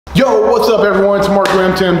Yo, what's up everyone? It's Mark with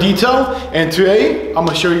M2M Detail, and today I'm going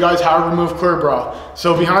to show you guys how to remove clear bra.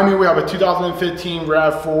 So behind me we have a 2015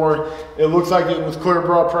 RAV4. It looks like it was clear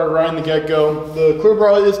bra probably right in the get-go. The clear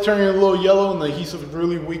bra is turning a little yellow and the adhesive is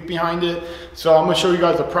really weak behind it. So I'm going to show you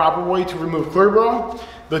guys the proper way to remove clear bra.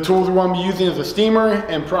 The tools we're going to be using is a steamer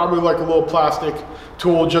and probably like a little plastic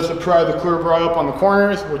tool just to pry the clear bra up on the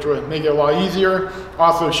corners, which would make it a lot easier.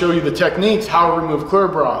 Also show you the techniques how to remove clear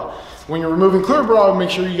bra. When you're removing clear bra, make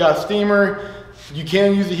sure you got a steamer. You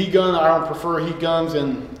can use a heat gun. I don't prefer heat guns,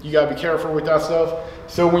 and you gotta be careful with that stuff.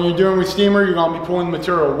 So when you're doing with steamer, you're gonna be pulling the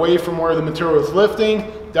material away from where the material is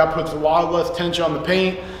lifting. That puts a lot less tension on the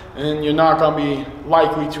paint, and you're not gonna be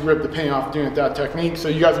likely to rip the paint off doing that technique. So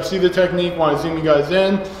you guys will see the technique when I zoom you guys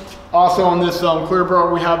in. Also on this clear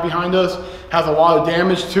bra we have behind us, has a lot of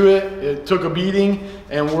damage to it. It took a beating,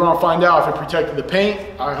 and we're gonna find out if it protected the paint.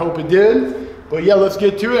 I hope it did. But yeah, let's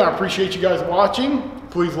get to it. I appreciate you guys watching.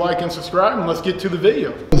 Please like and subscribe, and let's get to the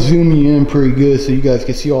video. Zoom you in pretty good so you guys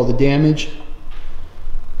can see all the damage.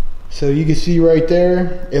 So you can see right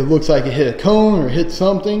there, it looks like it hit a cone or hit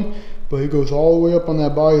something, but it goes all the way up on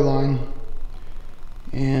that body line.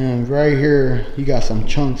 And right here, you got some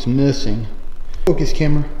chunks missing. Focus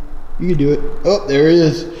camera, you can do it. Oh, there it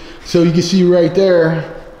is. So you can see right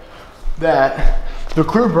there that the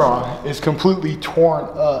clear bra is completely torn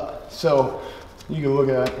up. So you can look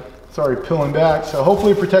at it, it's already peeling back. So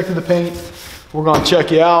hopefully it protected the paint. We're gonna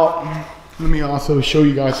check it out. Let me also show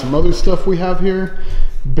you guys some other stuff we have here.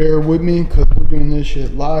 Bear with me because we're doing this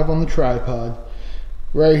shit live on the tripod.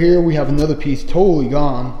 Right here we have another piece totally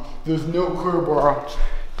gone. There's no clear bra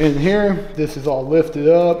in here. This is all lifted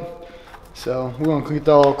up. So we're gonna get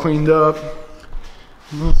that all cleaned up.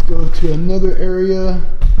 Let's go to another area.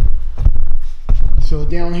 So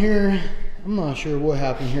down here, I'm not sure what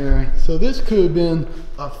happened here. So this could have been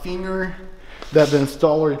a finger that the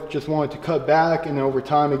installer just wanted to cut back, and over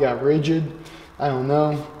time it got rigid. I don't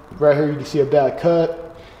know. Right here you can see a bad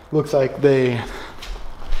cut. Looks like let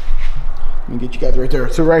me get you guys right there.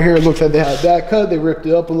 So right here it looks like they had a bad cut. They ripped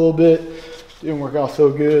it up a little bit. Didn't work out so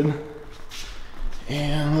good.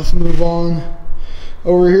 And let's move on.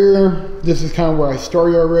 Over here, this is kind of where I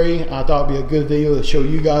started already. I thought it'd be a good video to show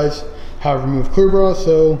you guys how to remove clear bra.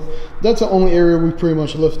 So that's the only area we pretty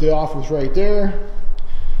much lifted off, was right there.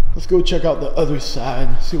 Let's go check out the other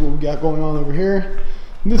side, see what we got going on over here.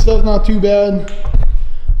 This stuff's not too bad.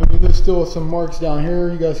 I mean, there's still some marks down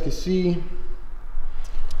here you guys can see.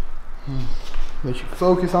 Let you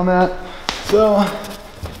focus on that. So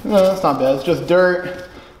no, that's not bad, it's just dirt.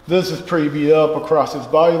 This is pretty beat up across its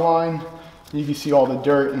body line. You can see all the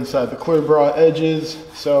dirt inside the clear bra edges.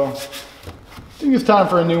 So I think it's time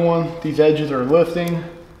for a new one. These edges are lifting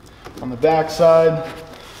on the back side.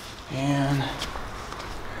 And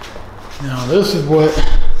now this is what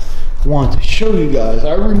I wanted to show you guys.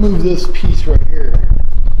 I removed this piece right here.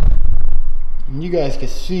 And you guys can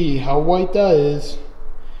see how white that is.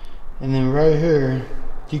 And then right here,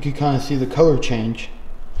 you can kind of see the color change,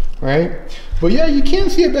 right? But yeah, you can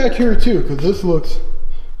see it back here too, because this looks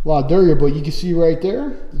a lot dirtier, but you can see right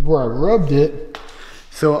there is where I rubbed it.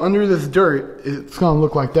 So under this dirt, it's gonna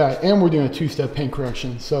look like that. And we're doing a two-step paint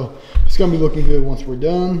correction. So it's gonna be looking good once we're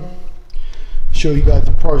done. Show you guys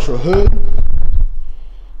the partial hood.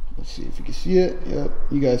 Let's see if you can see it. Yep,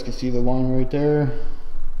 you guys can see the line right there.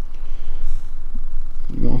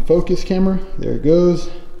 You go on focus camera, there it goes.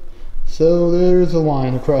 So there's a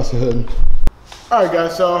line across the hood. All right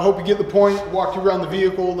guys, so I hope you get the point. Walk you around the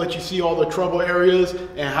vehicle, let you see all the trouble areas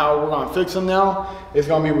and how we're gonna fix them now. It's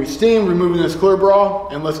gonna be with steam, removing this clear bra,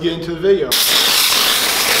 and let's get into the video.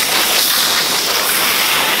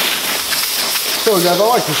 So guys, I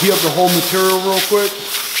like to heat up the whole material real quick.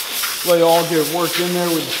 Let it all get worked in there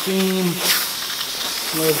with the steam.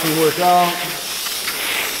 Let everything work out.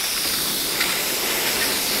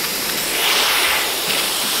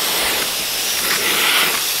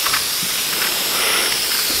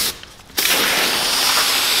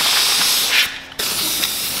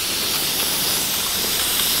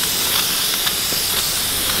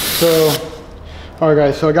 So, all right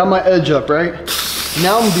guys, so I got my edge up, right?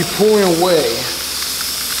 Now I'm gonna be pulling away.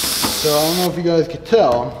 So I don't know if you guys can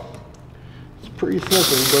tell. It's pretty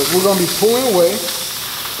slippery, but we're gonna be pulling away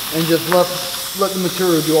and just let the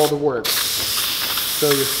material do all the work.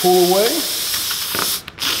 So just pull away.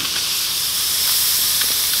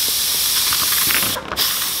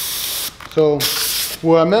 So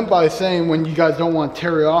what I meant by saying when you guys don't want to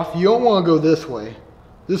tear it off, you don't want to go this way.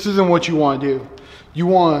 This isn't what you want to do. You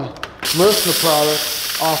want to lift the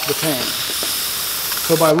product off the paint.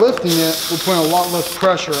 So by lifting it, we're putting a lot less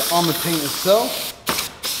pressure on the paint itself.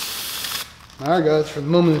 All right, guys, for the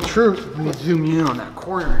moment of truth, let me zoom you in on that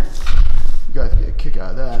corner. You guys get a kick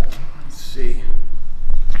out of that. Let's see.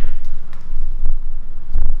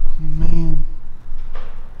 Man.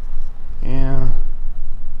 And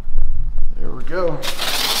there we go.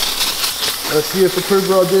 Let's see if the clear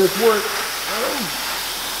bra disc works. Oh.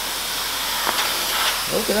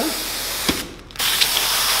 Okay.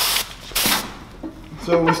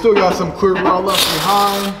 So we still got some clear bra left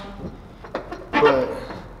behind, but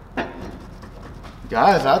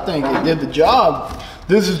guys, I think it did the job.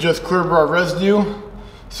 This is just clear bra residue.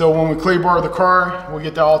 So when we clear bar the car, we'll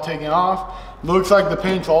get that all taken off. Looks like the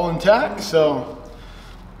paint's all intact, so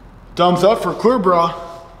thumbs up for clear bra. All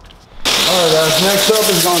right, guys, next up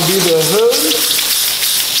is gonna be the hood.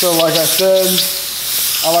 So like I said,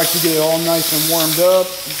 I like to get it all nice and warmed up.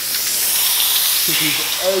 Get these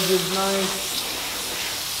edges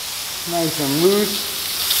nice and loose.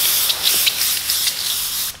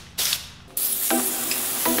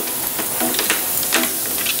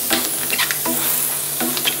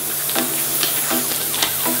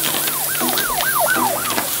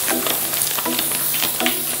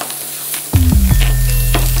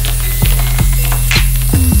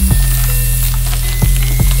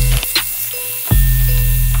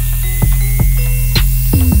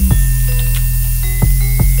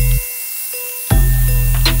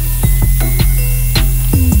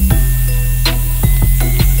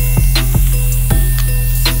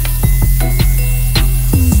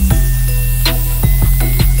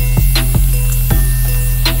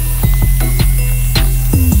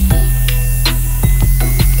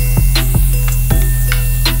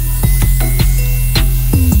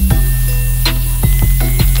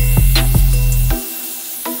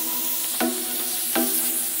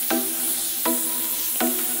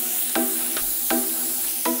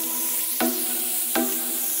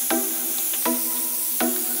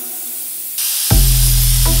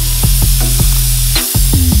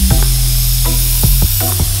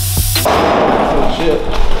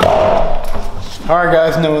 All right,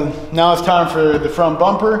 guys, now it's time for the front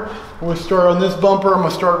bumper. We'll start on this bumper. I'm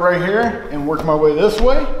gonna start right here and work my way this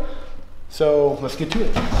way. So let's get to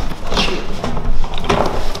it.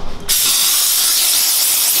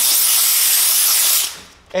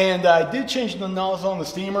 And I did change the nozzle on the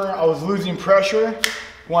steamer. I was losing pressure.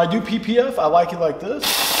 When I do PPF, I like it like this.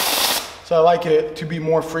 So I like it to be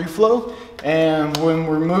more free flow. And when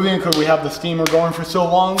we're moving, because we have the steamer going for so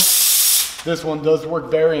long, this one does work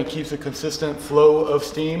better and keeps a consistent flow of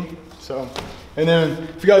steam. So, and then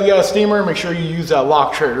if you guys got a steamer, make sure you use that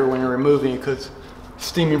lock trigger when you're removing, because it's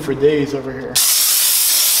steaming for days over here.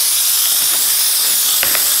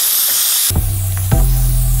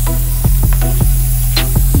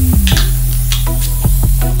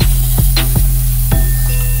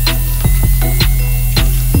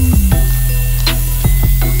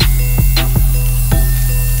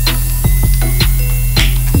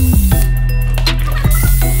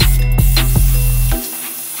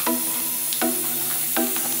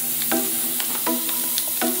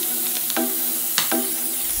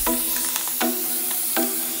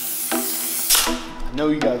 I know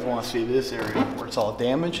you guys want to see this area where it's all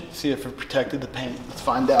damaged. See if it protected the paint. Let's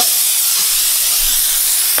find out.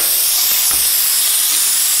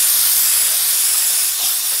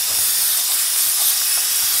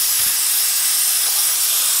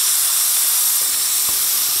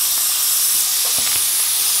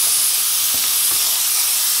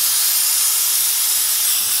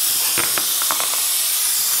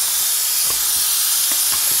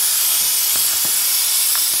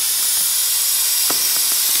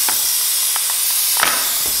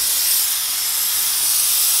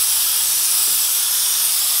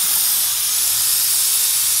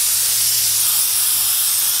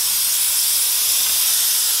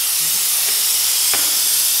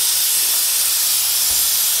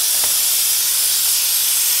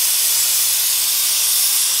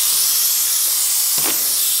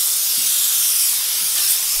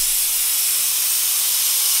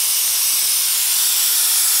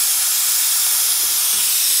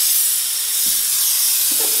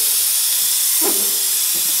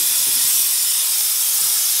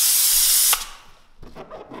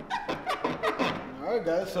 Alright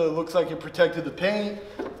guys, so it looks like it protected the paint.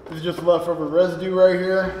 This is just leftover residue right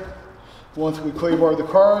here. Once we clear bar the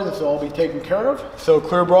car, this will all be taken care of. So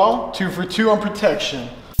Clear Bra, 2 for 2 on protection.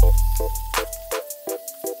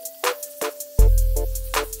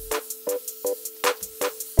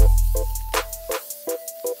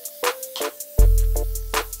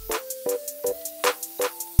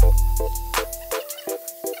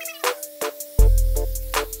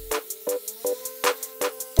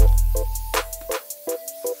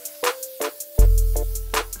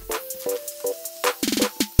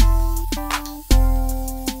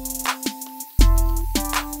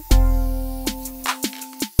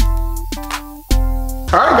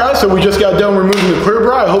 so we just got done removing the clear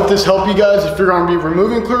bra. I hope this helped you guys if you're gonna be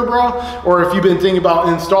removing clear bra, or if you've been thinking about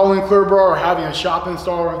installing clear bra or having a shop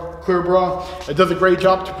install clear bra. It does a great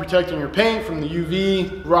job to protecting your paint from the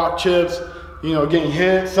UV, rock chips, you know, getting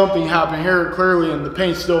hit. Something happened here clearly and the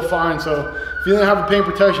paint's still fine. So if you didn't have a paint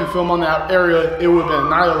protection film on that area, it would have been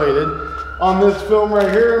annihilated. On this film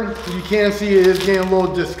right here, you can see it is getting a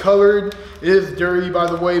little discolored. It is dirty, by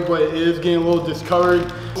the way, but it is getting a little discolored.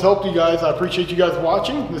 This helped you guys. I appreciate you guys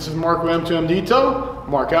watching. This is Mark with M2M Detail.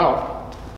 Mark out.